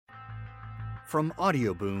From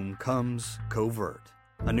Audioboom comes Covert,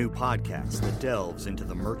 a new podcast that delves into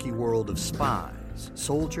the murky world of spies,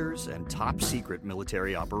 soldiers, and top-secret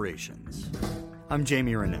military operations. I'm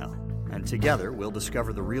Jamie Rennell, and together we'll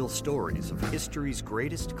discover the real stories of history's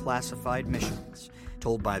greatest classified missions,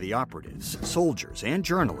 told by the operatives, soldiers, and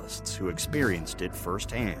journalists who experienced it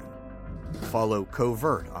firsthand. Follow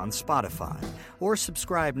Covert on Spotify, or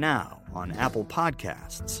subscribe now on Apple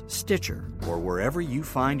Podcasts, Stitcher, or wherever you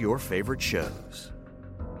find your favorite shows.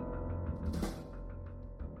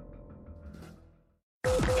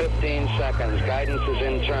 15 seconds. Guidance is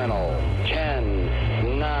internal.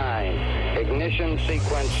 10, 9. Ignition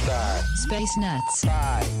sequence start. Space Nuts.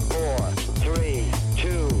 5, 4, 3, 2.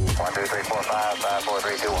 1, 2, 3, 4, 5, 5, 4,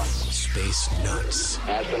 3, 2, 1. Space Nuts.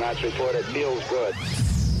 Astronauts report it feels good.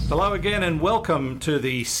 Hello again and welcome to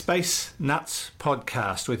the Space Nuts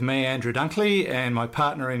podcast with me, Andrew Dunkley, and my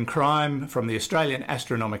partner in crime from the Australian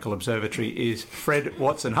Astronomical Observatory is Fred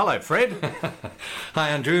Watson. Hello, Fred. Hi,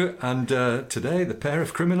 Andrew. And today the pair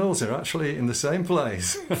of criminals are actually in the same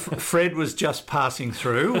place. Fred was just passing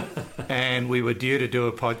through and we were due to do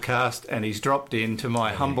a podcast, and he's dropped into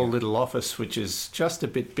my humble little office, which is just a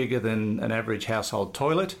bit bigger than an average household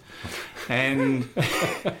toilet. And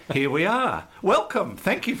here we are. Welcome.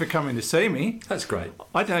 Thank you for coming to see me. That's great.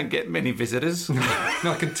 I don't get many visitors. No,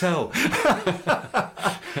 I can tell.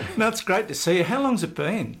 No, it's great to see you. How long's it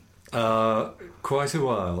been? Quite a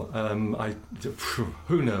while.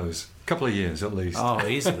 Who knows? A couple of years at least. Oh,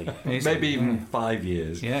 easily. Maybe even 5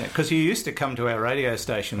 years. Yeah, because you used to come to our radio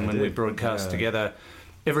station when we broadcast together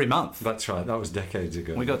every month. That's right. That was decades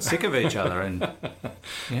ago. We got sick of each other, and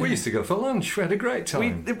we used to go for lunch. We had a great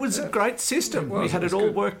time. It was a great system. We had it all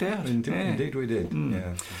good. Worked out. Indeed, we did.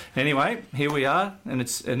 Yeah. Anyway, here we are, and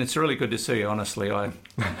it's really good to see you. Honestly,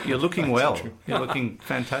 you're looking well. You're looking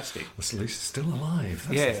fantastic. At least still alive.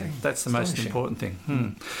 That's the thing. That's the most important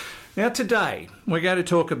thing. Now, today we're going to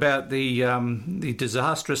talk about the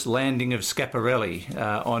disastrous landing of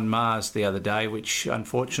Schiaparelli on Mars the other day, which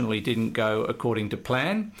unfortunately didn't go according to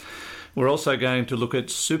plan. We're also going to look at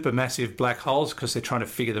supermassive black holes because they're trying to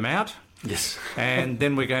figure them out. Yes. And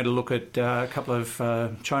then we're going to look at a couple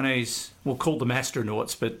of Chinese, we'll call them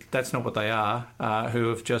astronauts, but that's not what they are, who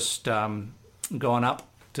have just gone up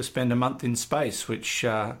to spend a month in space, which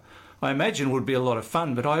I imagine would be a lot of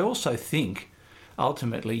fun. But I also think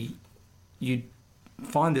ultimately you'd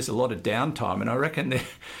find there's a lot of downtime, and I reckon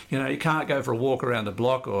you can't go for a walk around the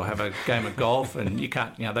block or have a game of golf, and they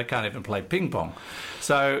can't even play ping pong.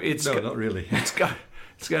 So not really. It's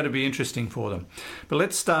going to be interesting for them. But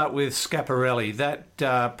let's start with Schiaparelli. That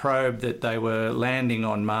probe that they were landing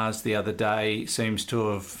on Mars the other day seems to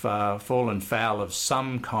have fallen foul of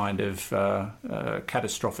some kind of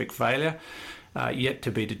catastrophic failure, yet to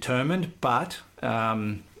be determined. But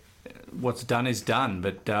what's done is done,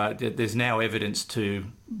 but there's now evidence to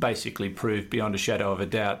basically prove beyond a shadow of a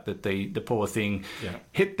doubt that the poor thing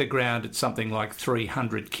hit the ground at something like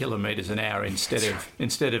 300 kilometres an hour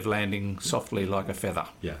instead of landing softly like a feather.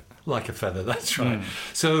 Yeah, like a feather, that's right.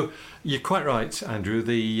 So you're quite right, Andrew.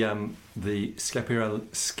 The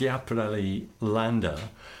Schiaparelli lander,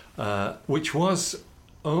 which was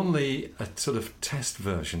only a sort of test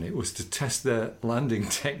version. It was to test their landing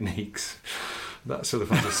techniques. That sort of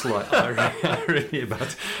has a slight irony about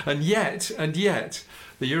it. And yet,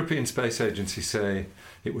 the European Space Agency say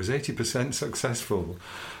it was 80% successful.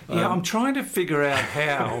 I'm trying to figure out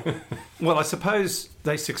how. Well, I suppose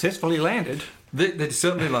they successfully landed. They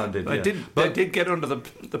certainly landed. They did get onto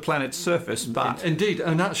the planet's surface, but indeed,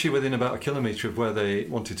 and actually within about a kilometre of where they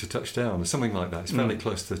wanted to touch down, or something like that. It's fairly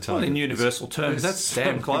close to the target. Well, in universal terms, that's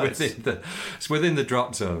damn close. It's within the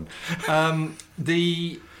drop zone.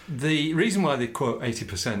 The reason why they quote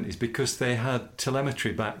 80% is because they had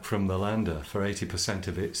telemetry back from the lander for 80%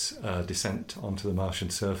 of its descent onto the Martian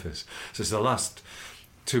surface. So it's the last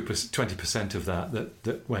 20% of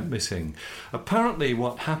that went missing. Apparently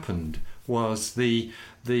what happened was the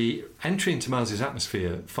entry into Mars's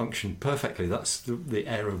atmosphere functioned perfectly. That's the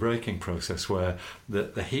aerobraking process, where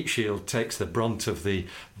the heat shield takes the brunt of the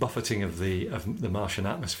buffeting of the Martian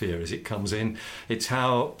atmosphere as it comes in. It's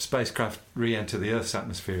how spacecraft re-enter the Earth's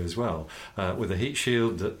atmosphere as well, with a heat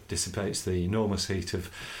shield that dissipates the enormous heat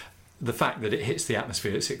of the fact that it hits the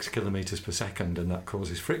atmosphere at 6 kilometres per second, and that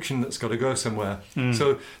causes friction that's got to go somewhere.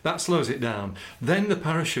 So that slows it down. Then the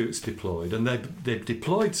parachutes deployed, and they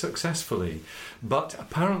deployed successfully, but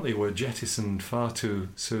apparently were jettisoned far too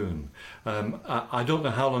soon. I don't know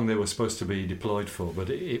how long they were supposed to be deployed for, but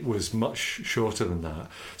it was much shorter than that.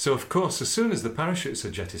 So, of course, as soon as the parachutes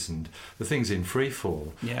are jettisoned, the thing's in free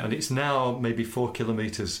fall, and it's now maybe 4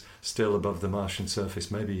 kilometres still above the Martian surface,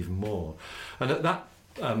 maybe even more. And at that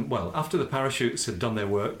after the parachutes had done their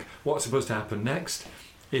work, what's supposed to happen next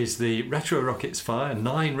is the retro rockets fire.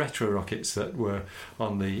 9 retro rockets that were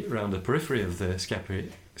around the periphery of the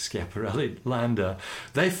Schiaparelli lander.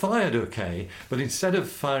 They fired okay, but instead of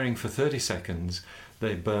firing for 30 seconds,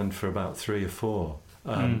 they burned for about 3 or 4.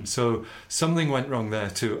 So something went wrong there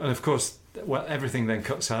too. And of course, everything then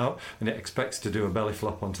cuts out, and it expects to do a belly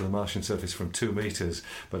flop onto the Martian surface from 2 metres,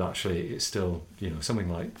 but actually it's still, something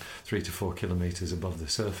like 3 to 4 kilometres above the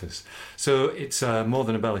surface. So it's more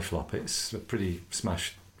than a belly flop. It's a pretty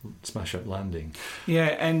smash up landing. Yeah,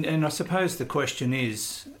 and I suppose the question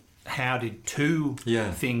is, how did 2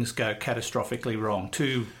 things go catastrophically wrong?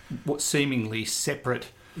 2 what seemingly separate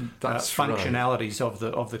functionalities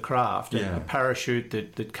of the craft. A parachute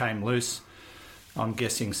that came loose. I'm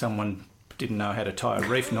guessing someone didn't know how to tie a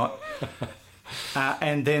reef knot.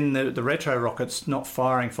 And then the retro rockets not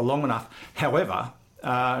firing for long enough. However,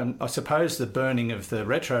 I suppose the burning of the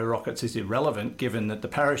retro rockets is irrelevant, given that the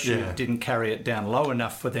parachute didn't carry it down low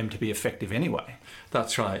enough for them to be effective anyway.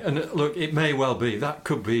 That's right. And look, it may well be, that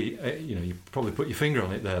could be, you probably put your finger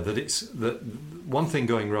on it there, that one thing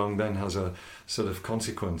going wrong then has a sort of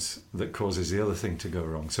consequence that causes the other thing to go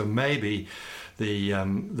wrong. So maybe the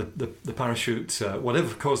parachute,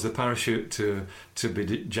 whatever caused the parachute to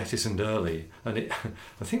be jettisoned early, and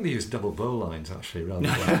I think they used double bow lines actually rather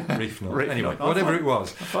than reef knot. Anyway, whatever it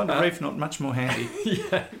was, I find a reef knot much more handy.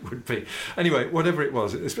 Yeah, it would be. Anyway, whatever it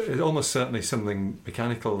was, it's almost certainly something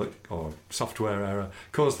mechanical or software error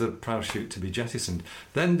caused the parachute to be jettisoned.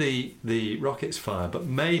 Then the rockets fire, but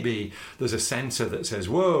maybe there's a sensor that says,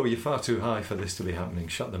 "Whoa, you're far too high for this to be happening.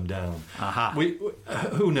 Shut them down."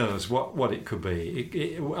 Who knows what it could be?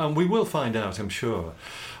 And we will find out, I'm sure.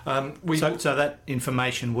 So that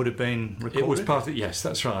information would have been recorded? It was part of, yes,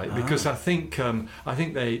 that's right. Because I think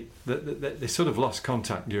they sort of lost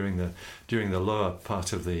contact during the lower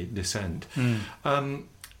part of the descent.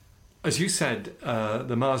 As you said,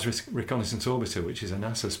 the Mars Reconnaissance Orbiter, which is a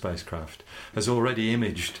NASA spacecraft, has already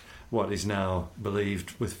imaged what is now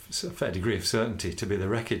believed with a fair degree of certainty to be the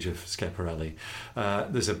wreckage of Schiaparelli.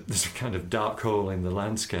 There's a kind of dark hole in the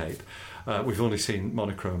landscape. We've only seen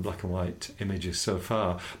monochrome black and white images so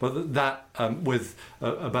far, but that with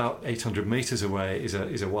about 800 metres away is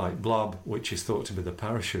a white blob, which is thought to be the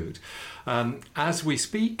parachute. As we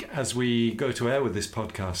speak, as we go to air with this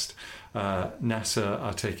podcast, NASA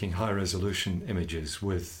are taking high-resolution images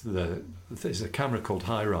with there's a camera called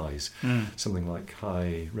HiRISE, something like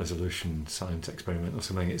High Resolution Science Experiment or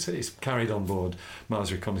something. It's carried on board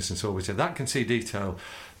Mars Reconnaissance Orbiter. That can see detail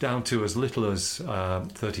down to as little as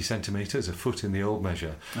 30 centimetres, a foot in the old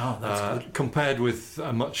measure. Oh, that's good. Compared with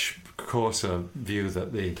a much coarser view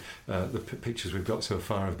that the pictures we've got so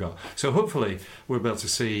far have got. So hopefully we'll be able to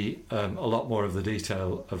see a lot more of the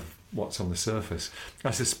detail of what's on the surface.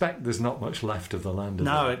 I suspect there's not much left of the lander.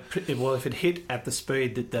 No, if it hit at the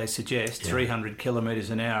speed that they suggest, 300 kilometres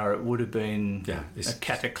an hour, it would have been a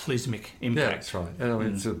cataclysmic impact. Yeah, that's right. I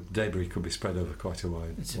mean, the debris could be spread over quite a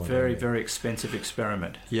wide. It's a very, very expensive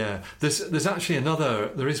experiment. Yeah, there's actually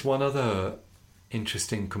there is one other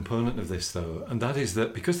interesting component of this though, and that is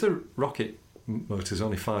that because the rocket motors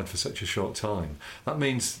only fired for such a short time, that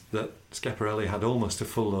means that Schiaparelli had almost a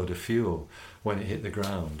full load of fuel when it hit the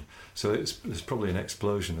ground. So there's probably an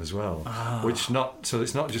explosion as well, so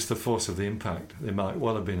it's not just the force of the impact. There might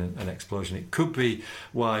well have been an explosion. It could be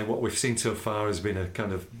why what we've seen so far has been a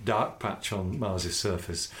kind of dark patch on Mars's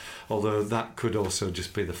surface, although that could also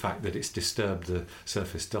just be the fact that it's disturbed the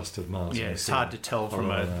surface dust of Mars. Yeah, it's hard to tell from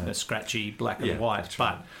a scratchy black and white,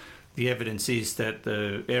 but the evidence is that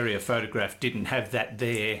the area photograph didn't have that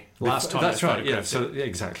there last time. That's right. Yeah. So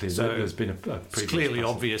exactly. So there's been a it's clearly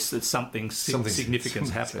obvious that something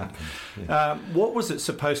significant happened. Yeah. What was it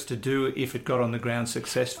supposed to do if it got on the ground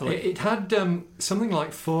successfully? It had something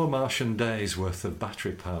like 4 Martian days worth of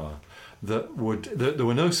battery power. There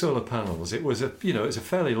were no solar panels. It was a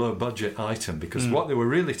fairly low budget item because what they were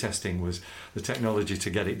really testing was the technology to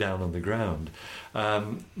get it down on the ground.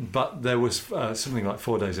 But there was something like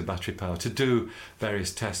 4 days of battery power to do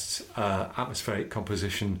various tests, atmospheric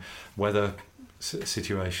composition, weather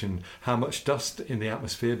situation, how much dust in the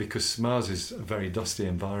atmosphere, because Mars is a very dusty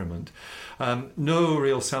environment. No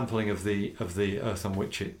real sampling of the Earth on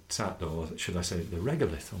which it's at, or should I say the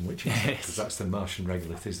regolith on which it's at, because that's the Martian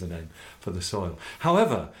regolith is the name for the soil.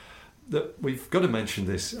 However, we've got to mention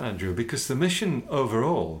this, Andrew, because the mission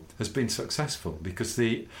overall has been successful, because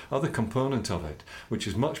the other component of it, which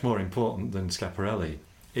is much more important than Schiaparelli,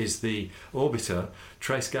 is the orbiter,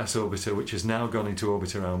 trace gas orbiter, which has now gone into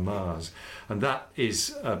orbit around Mars. And that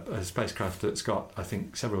is a spacecraft that's got, I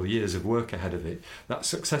think, several years of work ahead of it. That's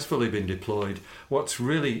successfully been deployed. What's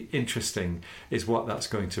really interesting is what that's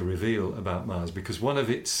going to reveal about Mars, because one of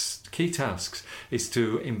its key tasks is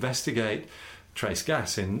to investigate trace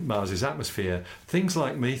gas in Mars's atmosphere, things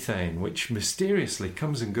like methane, which mysteriously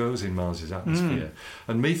comes and goes in Mars's atmosphere.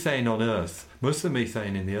 And methane on Earth, most of the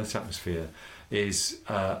methane in the Earth's atmosphere is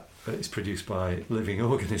produced by living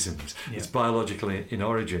organisms. Yeah. It's biologically in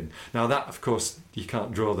origin. Now that, of course, you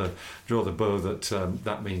can't draw the bow that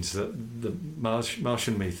that means that the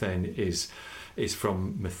Martian methane is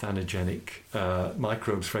from methanogenic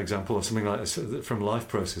microbes, for example, or something like this, from life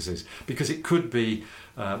processes, because it could be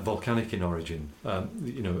volcanic in origin.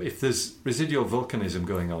 If there's residual volcanism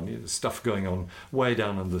going on, stuff going on way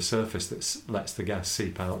down under the surface that lets the gas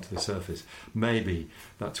seep out to the surface, maybe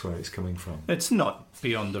that's where it's coming from. It's not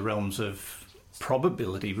beyond the realms of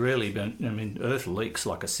probability, really, but I mean, Earth leaks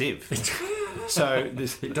like a sieve. So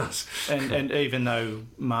it does. And even though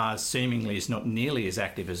Mars seemingly is not nearly as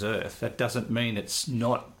active as Earth, that doesn't mean it's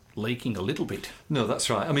not leaking a little bit. No, that's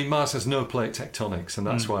right. I mean, Mars has no plate tectonics, and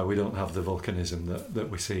that's why we don't have the volcanism that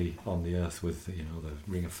we see on the Earth with the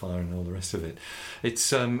Ring of Fire and all the rest of it.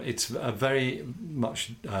 It's a very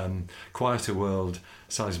much quieter world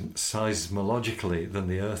seismologically than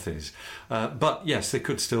the Earth is. But yes, there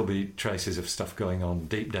could still be traces of stuff going on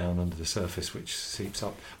deep down under the surface which seeps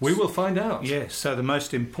up. We will find out. Yes, so the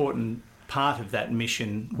most important part of that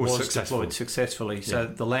mission was deployed successfully. Yeah. So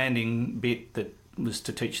the landing bit that was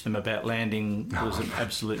to teach them about landing was an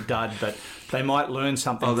absolute dud, but they might learn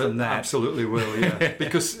something from that. Absolutely will, yeah.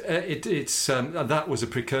 Because it's that was a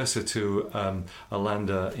precursor to a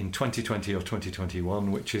lander in 2020 or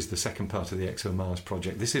 2021, which is the second part of the ExoMars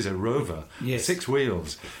project. This is a rover, 6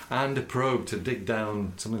 wheels, and a probe to dig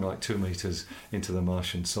down something like 2 meters into the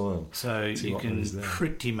Martian soil. So you can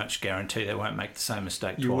pretty much guarantee they won't make the same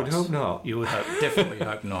mistake twice. You would hope not. You would definitely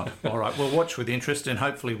hope not. All right, we'll watch with interest, and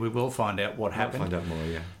hopefully we will find out what happened. Find out more,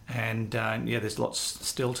 yeah. And there's lots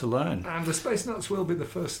still to learn. And the Space Nuts will be the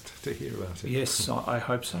first to hear about it. Yes, I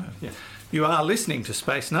hope so. Yeah. You are listening to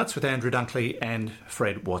Space Nuts with Andrew Dunkley and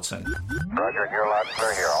Fred Watson. Roger, you're loud and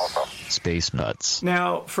clear here also. Space Nuts.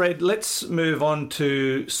 Now, Fred, let's move on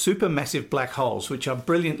to supermassive black holes, which are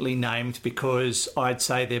brilliantly named because I'd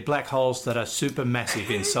say they're black holes that are supermassive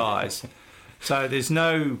in size. So there's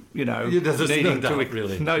no, needing to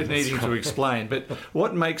explain. But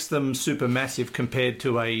what makes them supermassive compared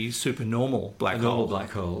to a supernormal black hole? Normal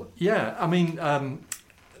black hole. Yeah, I mean,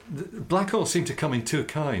 black holes seem to come in two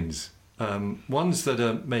kinds. Ones that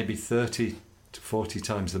are maybe 30 to 40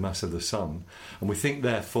 times the mass of the Sun, and we think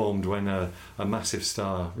they're formed when a massive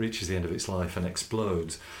star reaches the end of its life and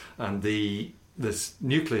explodes, and the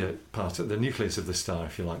nuclear part, the nucleus of the star,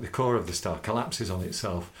 if you like, the core of the star collapses on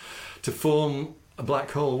itself to form a black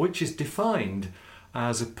hole, which is defined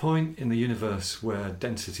as a point in the universe where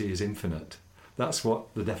density is infinite. That's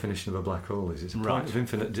what the definition of a black hole is. It's a point of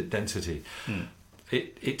infinite density.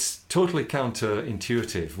 It's totally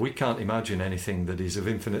counterintuitive. We can't imagine anything that is of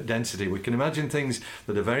infinite density. We can imagine things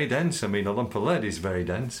that are very dense. I mean, a lump of lead is very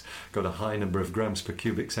dense, got a high number of grams per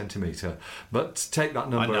cubic centimetre. But take that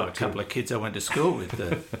number... I know a couple of kids I went to school with.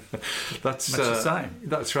 That's much the same.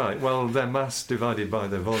 That's right. Well, their mass divided by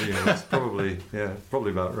their volume is probably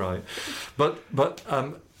about right. But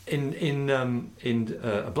in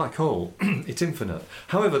a black hole, it's infinite.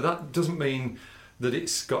 However, that doesn't mean that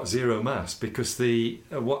it's got zero mass, because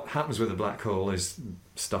what happens with a black hole is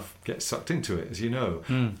stuff gets sucked into it, as you know.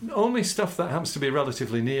 Only stuff that happens to be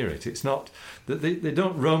relatively near it. It's not that they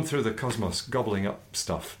don't roam through the cosmos gobbling up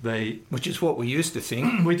stuff. Which is what we used to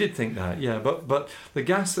think. We did think that, yeah. But the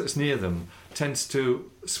gas that's near them tends to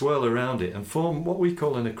swirl around it and form what we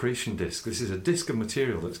call an accretion disk. This is a disk of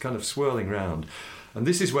material that's kind of swirling round, and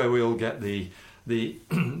this is where we all get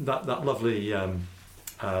that lovely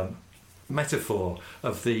metaphor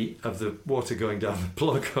of the water going down the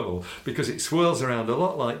plug hole, because it swirls around a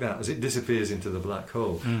lot like that as it disappears into the black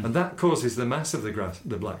hole, and that causes the mass of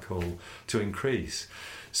the black hole to increase.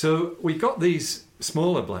 So we got these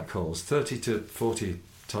smaller black holes, 30 to 40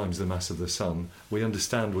 times the mass of the Sun. We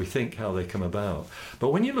think how they come about.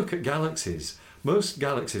 But when you look at galaxies, most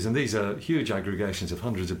galaxies, and these are huge aggregations of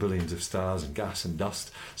hundreds of billions of stars and gas and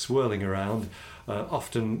dust swirling around,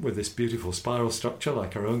 often with this beautiful spiral structure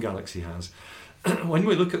like our own galaxy has. When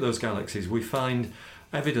we look at those galaxies, we find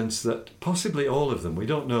evidence that possibly all of them, we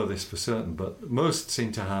don't know this for certain, but most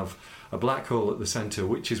seem to have a black hole at the centre,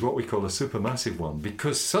 which is what we call a supermassive one,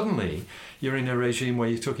 because suddenly you're in a regime where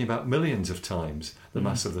you're talking about millions of times the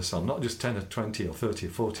mass of the Sun, not just 10 or 20 or 30 or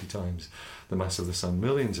 40 times the mass of the Sun,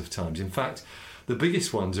 millions of times. In fact, the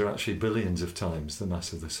biggest ones are actually billions of times the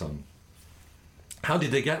mass of the Sun. How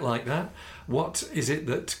did they get like that? What is it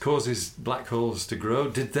that causes black holes to grow?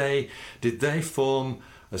 Did they form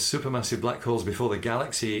as supermassive black holes before the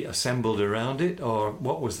galaxy assembled around it, or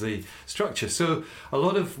what was the structure? So a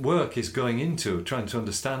lot of work is going into trying to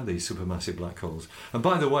understand these supermassive black holes. And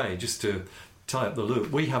by the way, just to tie up the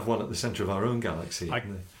loop, we have one at the centre of our own galaxy. I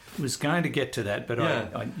was going to get to that, but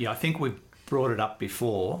I think we've brought it up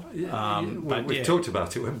before. We've talked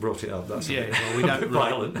about it. We haven't brought it up. That's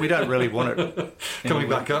well, we don't really want it coming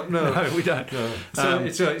back up. No, we don't. No.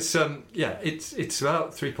 So it's about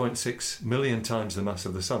 3.6 million times the mass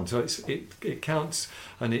of the Sun. So it counts,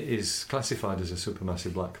 and it is classified as a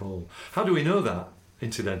supermassive black hole. How do we know that?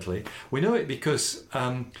 Incidentally, we know it because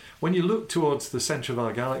when you look towards the centre of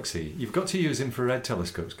our galaxy, you've got to use infrared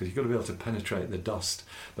telescopes because you've got to be able to penetrate the dust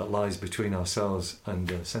that lies between ourselves and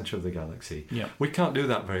the centre of the galaxy. Yeah. We can't do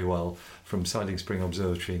that very well from Siding Spring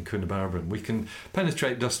Observatory in Coonabarabran. We can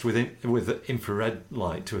penetrate dust with infrared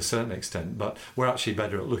light to a certain extent, but we're actually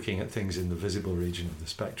better at looking at things in the visible region of the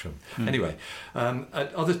spectrum. Anyway,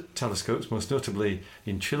 at other telescopes, most notably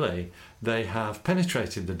in Chile, they have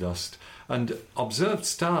penetrated the dust and observed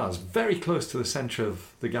stars very close to the centre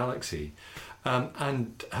of the galaxy,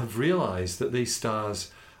 and have realised that these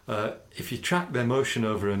stars, if you track their motion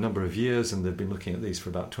over a number of years, and they've been looking at these for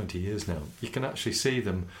about 20 years now, you can actually see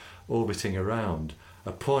them orbiting around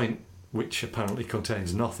a point which apparently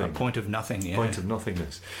contains nothing. A point of nothing, yeah. Point of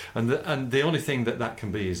nothingness. And the only thing that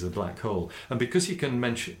can be is the black hole. And because you can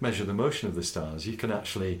measure the motion of the stars, you can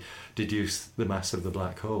actually deduce the mass of the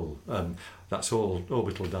black hole. That's all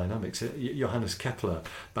orbital dynamics. Johannes Kepler,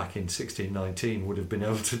 back in 1619, would have been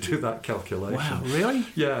able to do that calculation. Wow, really?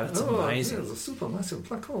 Yeah. That's amazing. Yeah, it's a supermassive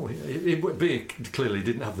black hole. He clearly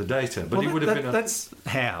didn't have the data, but he would have been... That's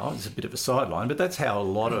how, it's a bit of a sideline, but that's how a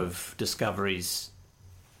lot of discoveries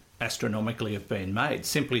astronomically have been made,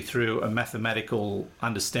 simply through a mathematical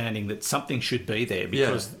understanding that something should be there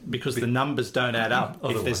because the numbers don't add up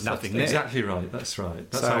if there's nothing there. Exactly right, that's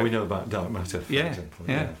right. That's how we know about dark matter, for example.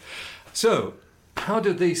 Yeah. So, how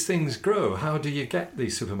do these things grow? How do you get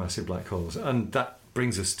these supermassive black holes? And that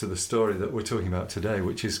brings us to the story that we're talking about today,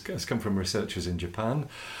 which has come from researchers in Japan.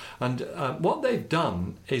 And what they've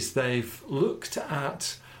done is they've looked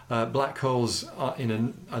at black holes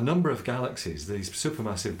in a number of galaxies, these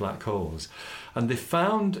supermassive black holes, and they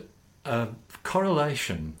found a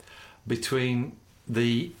correlation between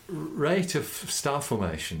the rate of star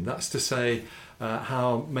formation, that's to say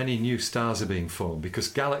how many new stars are being formed, because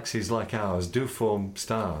galaxies like ours do form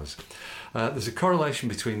stars. There's a correlation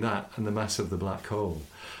between that and the mass of the black hole.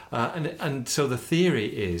 And so the theory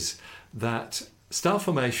is that star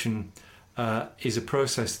formation is a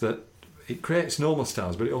process that it creates normal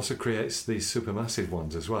stars, but it also creates these supermassive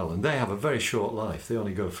ones as well. And they have a very short life. They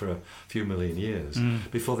only go for a few million years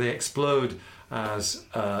before they explode as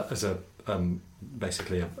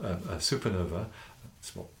basically a supernova.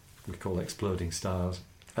 That's what we call exploding stars.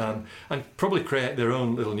 And probably create their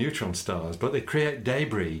own little neutron stars, but they create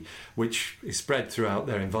debris which is spread throughout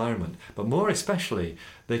their environment. But more especially,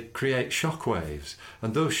 they create shock waves,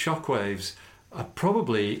 and those shock waves are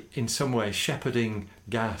probably in some way shepherding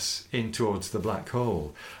gas in towards the black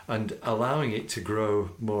hole and allowing it to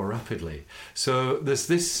grow more rapidly. So there's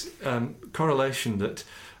this correlation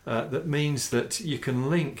that means that you can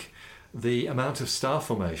link the amount of star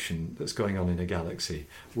formation that's going on in a galaxy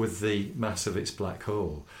with the mass of its black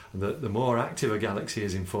hole. And the more active a galaxy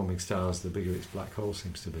is in forming stars, the bigger its black hole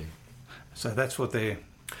seems to be. So that's what they're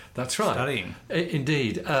That's right. studying.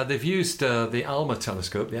 Indeed. They've used the ALMA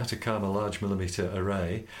telescope, the Atacama Large Millimetre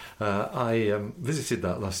Array. I visited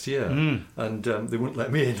that last year, and they wouldn't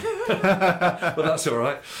let me in. But that's all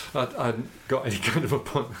right. I hadn't got any kind of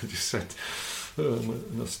appointment. I just said, I'm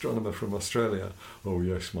an astronomer from Australia. Oh,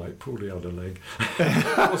 yes, mate, pull the other leg.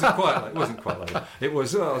 It wasn't quite like that. It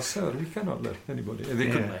was, sir, we cannot let anybody. They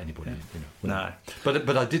couldn't let anybody in, No.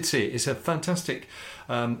 But I did see it. It's a fantastic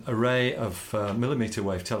array of millimetre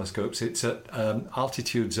wave telescopes. It's at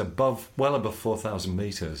altitudes well above 4,000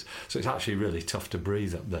 metres, so it's actually really tough to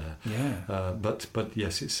breathe up there. Yeah. But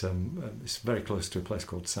yes, it's very close to a place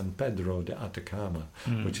called San Pedro de Atacama,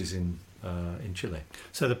 which is in in Chile.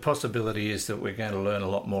 So the possibility is that we're going to learn a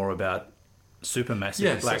lot more about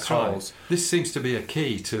supermassive black that's holes. Right. This seems to be a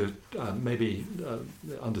key to maybe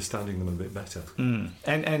understanding them a bit better.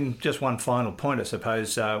 And just one final point, I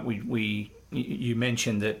suppose. You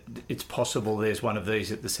mentioned that it's possible there's one of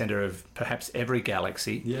these at the centre of perhaps every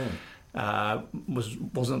galaxy. Yeah.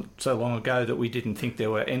 Wasn't so long ago that we didn't think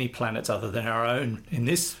there were any planets other than our own in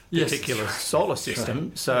this particular solar system.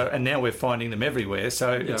 Right. So, and now we're finding them everywhere.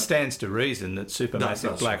 So it stands to reason that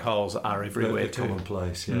supermassive black holes are everywhere too.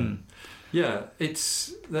 Commonplace, yeah. Yeah,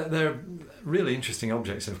 they're really interesting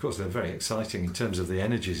objects, and of course they're very exciting in terms of the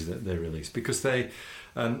energies that they release, because they,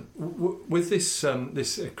 with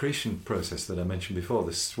this accretion process that I mentioned before,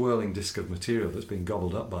 this swirling disk of material that's been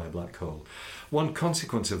gobbled up by a black hole. One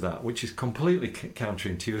consequence of that, which is completely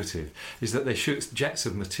counterintuitive, is that they shoot jets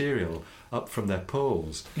of material up from their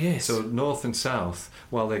poles. Yes. So north and south,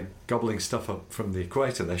 while they're gobbling stuff up from the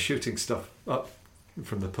equator, they're shooting stuff up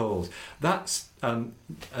from the poles. That's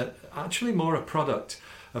actually more a product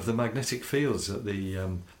of the magnetic fields that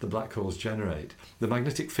the black holes generate. The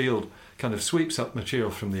magnetic field kind of sweeps up material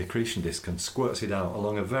from the accretion disk and squirts it out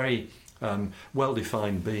along a very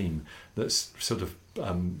well-defined beam that's sort of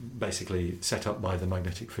basically set up by the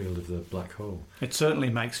magnetic field of the black hole. It certainly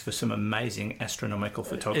makes for some amazing astronomical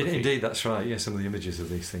photography. Indeed, that's right. Yeah, some of the images of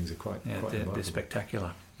these things are quite they're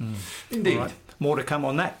spectacular. Indeed. Right. More to come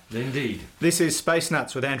on that. Indeed. This is Space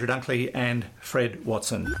Nuts with Andrew Dunkley and Fred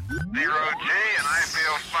Watson. 0G, and I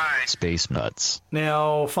feel fine. Space Nuts.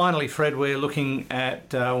 Now, finally, Fred, we're looking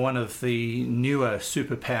at one of the newer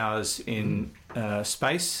superpowers in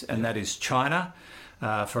space, and that is China.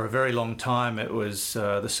 For a very long time, it was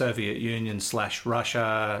the Soviet Union /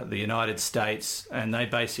 Russia, the United States, and they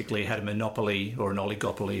basically had a monopoly, or an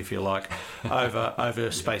oligopoly, if you like, over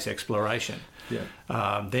space exploration.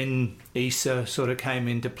 Yeah. Then ESA sort of came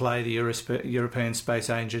into play, the European Space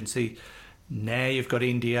Agency. Now you've got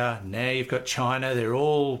India, now you've got China. They're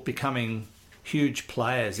all becoming huge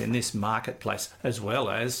players in this marketplace, as well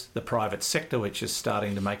as the private sector, which is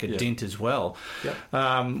starting to make a dent as well.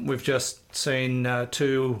 Yep. We've just seen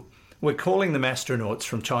two, we're calling them astronauts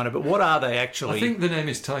from China, but what are they actually? I think the name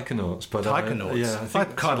is Taikonauts. But Taikonauts. I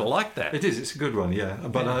kind of like that. It is, it's a good one, yeah.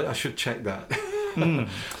 But I should check that.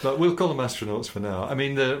 But we'll call them astronauts for now. I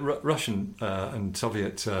mean, the Russian and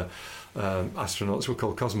Soviet astronauts were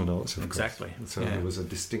called cosmonauts, of exactly. course. So there was a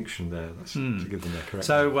distinction there. That's to give them their correct name.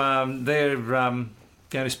 So they're going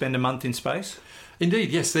to spend a month in space? Indeed,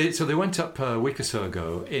 yes. They went up a week or so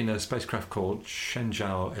ago in a spacecraft called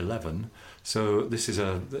Shenzhou 11. So this is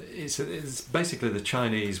it's basically the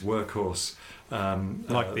Chinese workhorse.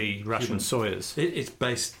 Like the Russian Soyuz. It's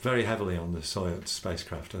based very heavily on the Soyuz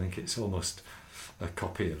spacecraft. I think it's almost a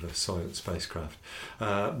copy of a Soyuz spacecraft,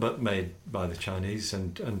 but made by the Chinese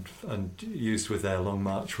and used with their Long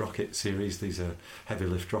March rocket series. These are heavy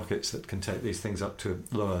lift rockets that can take these things up to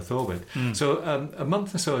low Earth orbit. So a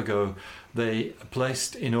month or so ago, they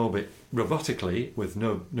placed in orbit robotically with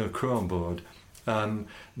no crew on board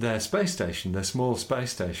their space station, their small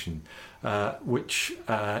space station, which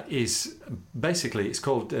is basically it's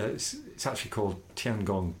actually called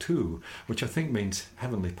Tiangong 2, which I think means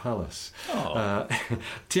Heavenly Palace.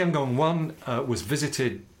 Tiangong 1 was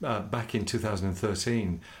visited back in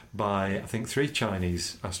 2013 by, I think, 3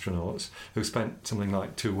 Chinese astronauts who spent something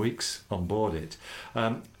like 2 weeks on board it.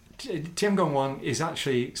 Tiangong 1 is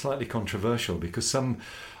actually slightly controversial because some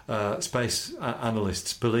space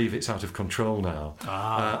analysts believe it's out of control now,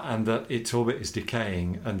 and that its orbit is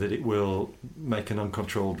decaying, and that it will make an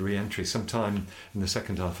uncontrolled re-entry sometime in the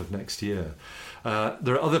second half of next year.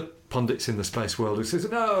 There are other pundits in the space world who says,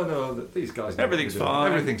 no, these guys... Everything's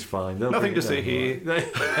fine. Nothing to see here.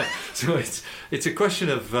 So it's a question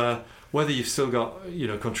of whether you've still got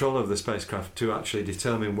control of the spacecraft to actually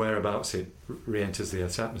determine whereabouts it re-enters the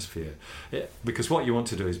Earth's atmosphere. Because what you want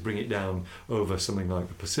to do is bring it down over something like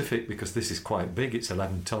the Pacific, because this is quite big. It's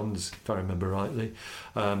 11 tons, if I remember rightly,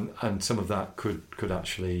 and some of that could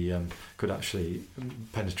actually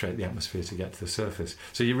penetrate the atmosphere to get to the surface.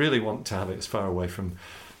 So you really want to have it as far away from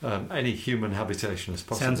any human habitation as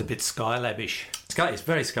possible. Sounds a bit Skylab-ish. It's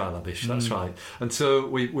very Skylab-ish, that's right. And so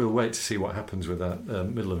we'll wait to see what happens with that.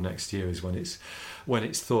 Middle of next year is when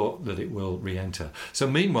it's thought that it will re-enter. So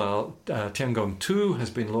meanwhile, Tiangong 2 has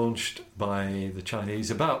been launched by the Chinese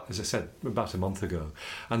about a month ago.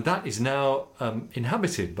 And that is now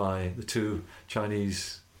inhabited by the 2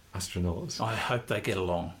 Chinese astronauts. I hope they get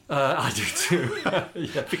along. I do too.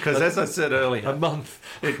 Yeah. Because as I said earlier, a month.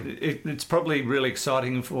 It's probably really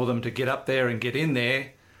exciting for them to get up there and get in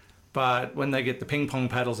there, but when they get the ping pong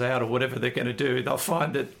paddles out or whatever they're going to do, they'll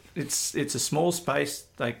find that it's a small space.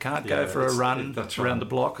 They can't go for a run around the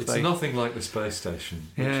block. It's nothing like the space station,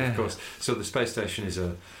 which of course. So the space station is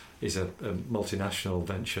a multinational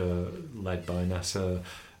venture led by NASA,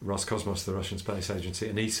 Roscosmos, the Russian Space Agency,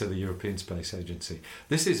 and ESA, the European Space Agency.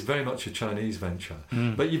 This is very much a Chinese venture.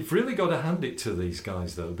 But you've really got to hand it to these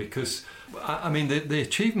guys, though, because, I mean, the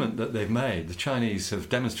achievement that they've made, the Chinese have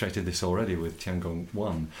demonstrated this already with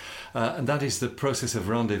Tiangong-1, and that is the process of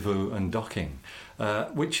rendezvous and docking,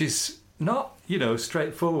 which is not,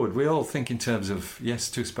 straightforward. We all think in terms of, yes,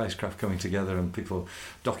 two spacecraft coming together and people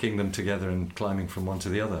docking them together and climbing from one to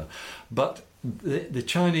the other. But the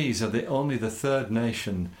Chinese are only the third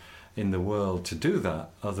nation in the world to do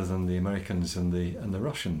that, other than the Americans and the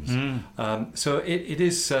Russians. So it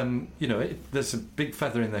is, there's a big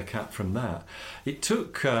feather in their cap from that. It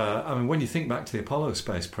took, when you think back to the Apollo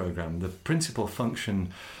space program, the principal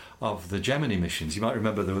function of the Gemini missions, you might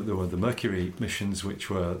remember there were the Mercury missions,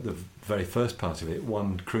 which were the very first part of it,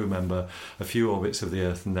 one crew member, a few orbits of the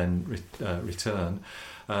Earth, and then return.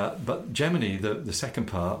 But Gemini, the second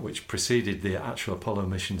part, which preceded the actual Apollo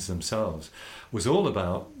missions themselves, was all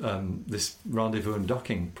about this rendezvous and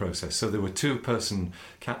docking process. So there were two-person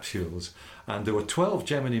capsules, and there were 12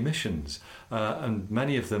 Gemini missions, and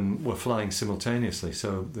many of them were flying simultaneously,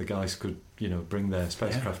 so the guys could, bring their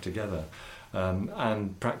spacecraft together.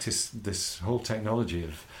 And practice this whole technology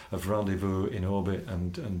of rendezvous in orbit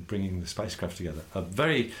and bringing the spacecraft together. A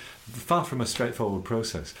very far from a straightforward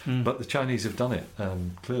process, but the Chinese have done it,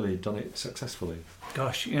 clearly done it successfully.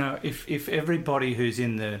 Gosh, if everybody who's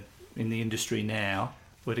in the industry now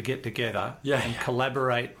were to get together and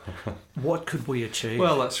collaborate, what could we achieve?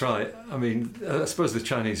 Well, that's right. I mean, I suppose the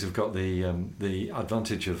Chinese have got the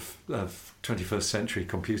advantage of 21st century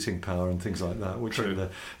computing power and things like that, which in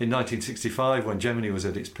 1965, when Gemini was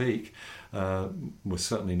at its peak, was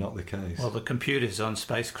certainly not the case. Well, the computers on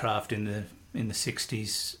spacecraft in the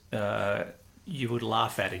 60s, you would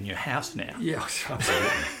laugh at in your house now. Yeah,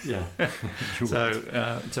 absolutely. Yeah.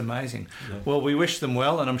 So it's amazing. Yeah. Well, we wish them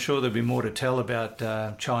well, and I'm sure there'll be more to tell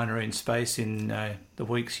about China in space in the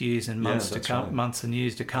weeks, years, and months to come. Right. Months and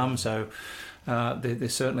years to come. So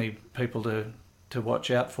there's certainly people to watch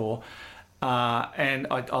out for. And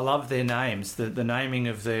I love their names. The naming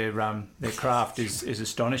of their craft is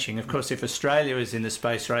astonishing. Of course, if Australia is in the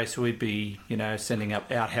space race, we'd be sending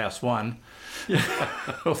up Outhouse 1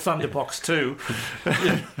 or Thunderbox 2.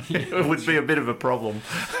 It would be a bit of a problem.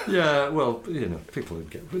 Yeah, well, people would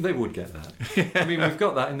get that. I mean, we've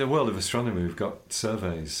got that in the world of astronomy. We've got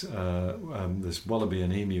surveys. There's Wallaby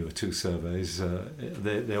and Emu are two surveys.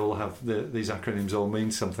 They all have these acronyms all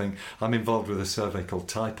mean something. I'm involved with a survey called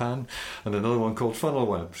Taipan, and another one called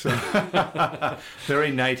Funnelweb. So.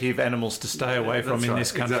 Very native animals to stay away from in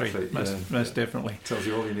this country. Exactly. Most definitely. Tells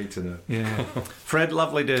you all you need to know. Yeah. Fred,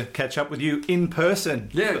 lovely to catch up with you in person.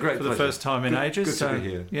 Yeah, great. For the first time in ages. Good to be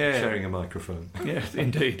here. Yeah. Sharing a microphone. Yeah,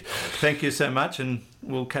 indeed. Thank you so much, and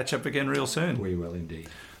we'll catch up again real soon. We will indeed.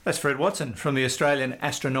 That's Fred Watson from the Australian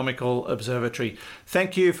Astronomical Observatory.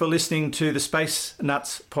 Thank you for listening to the Space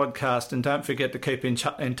Nuts podcast, and don't forget to keep in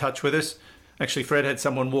touch with us. Actually, Fred had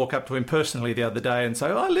someone walk up to him personally the other day and say,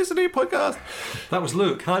 I listen to your podcast. That was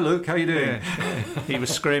Luke. Hi, Luke. How you doing? Yeah. He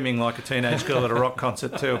was screaming like a teenage girl at a rock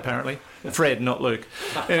concert too, apparently. Fred, not Luke.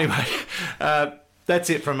 Anyway,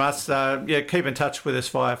 that's it from us. Keep in touch with us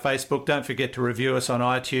via Facebook. Don't forget to review us on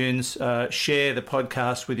iTunes. Share the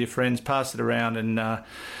podcast with your friends. Pass it around, and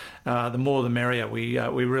the more the merrier. We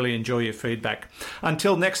really enjoy your feedback.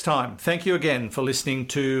 Until next time, thank you again for listening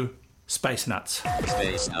to Space Nuts.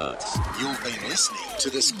 Space Nuts. You've been listening to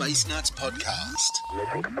the Space Nuts podcast.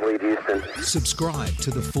 Mission complete, Houston. Subscribe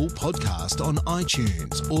to the full podcast on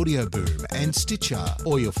iTunes, Audio Boom, and Stitcher,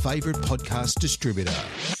 or your favourite podcast distributor.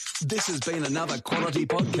 This has been another quality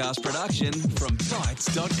podcast production from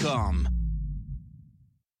Bytes.com.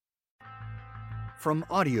 From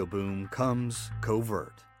Audio Boom comes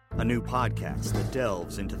Covert, a new podcast that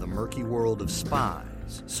delves into the murky world of spies,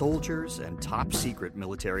 soldiers, and top-secret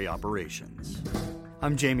military operations.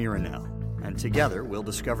 I'm Jamie Rennell, and together we'll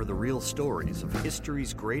discover the real stories of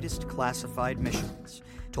history's greatest classified missions,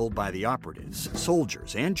 told by the operatives,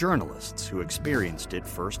 soldiers, and journalists who experienced it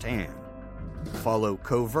firsthand. Follow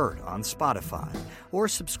Covert on Spotify, or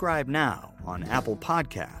subscribe now on Apple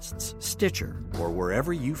Podcasts, Stitcher, or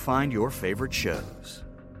wherever you find your favorite shows.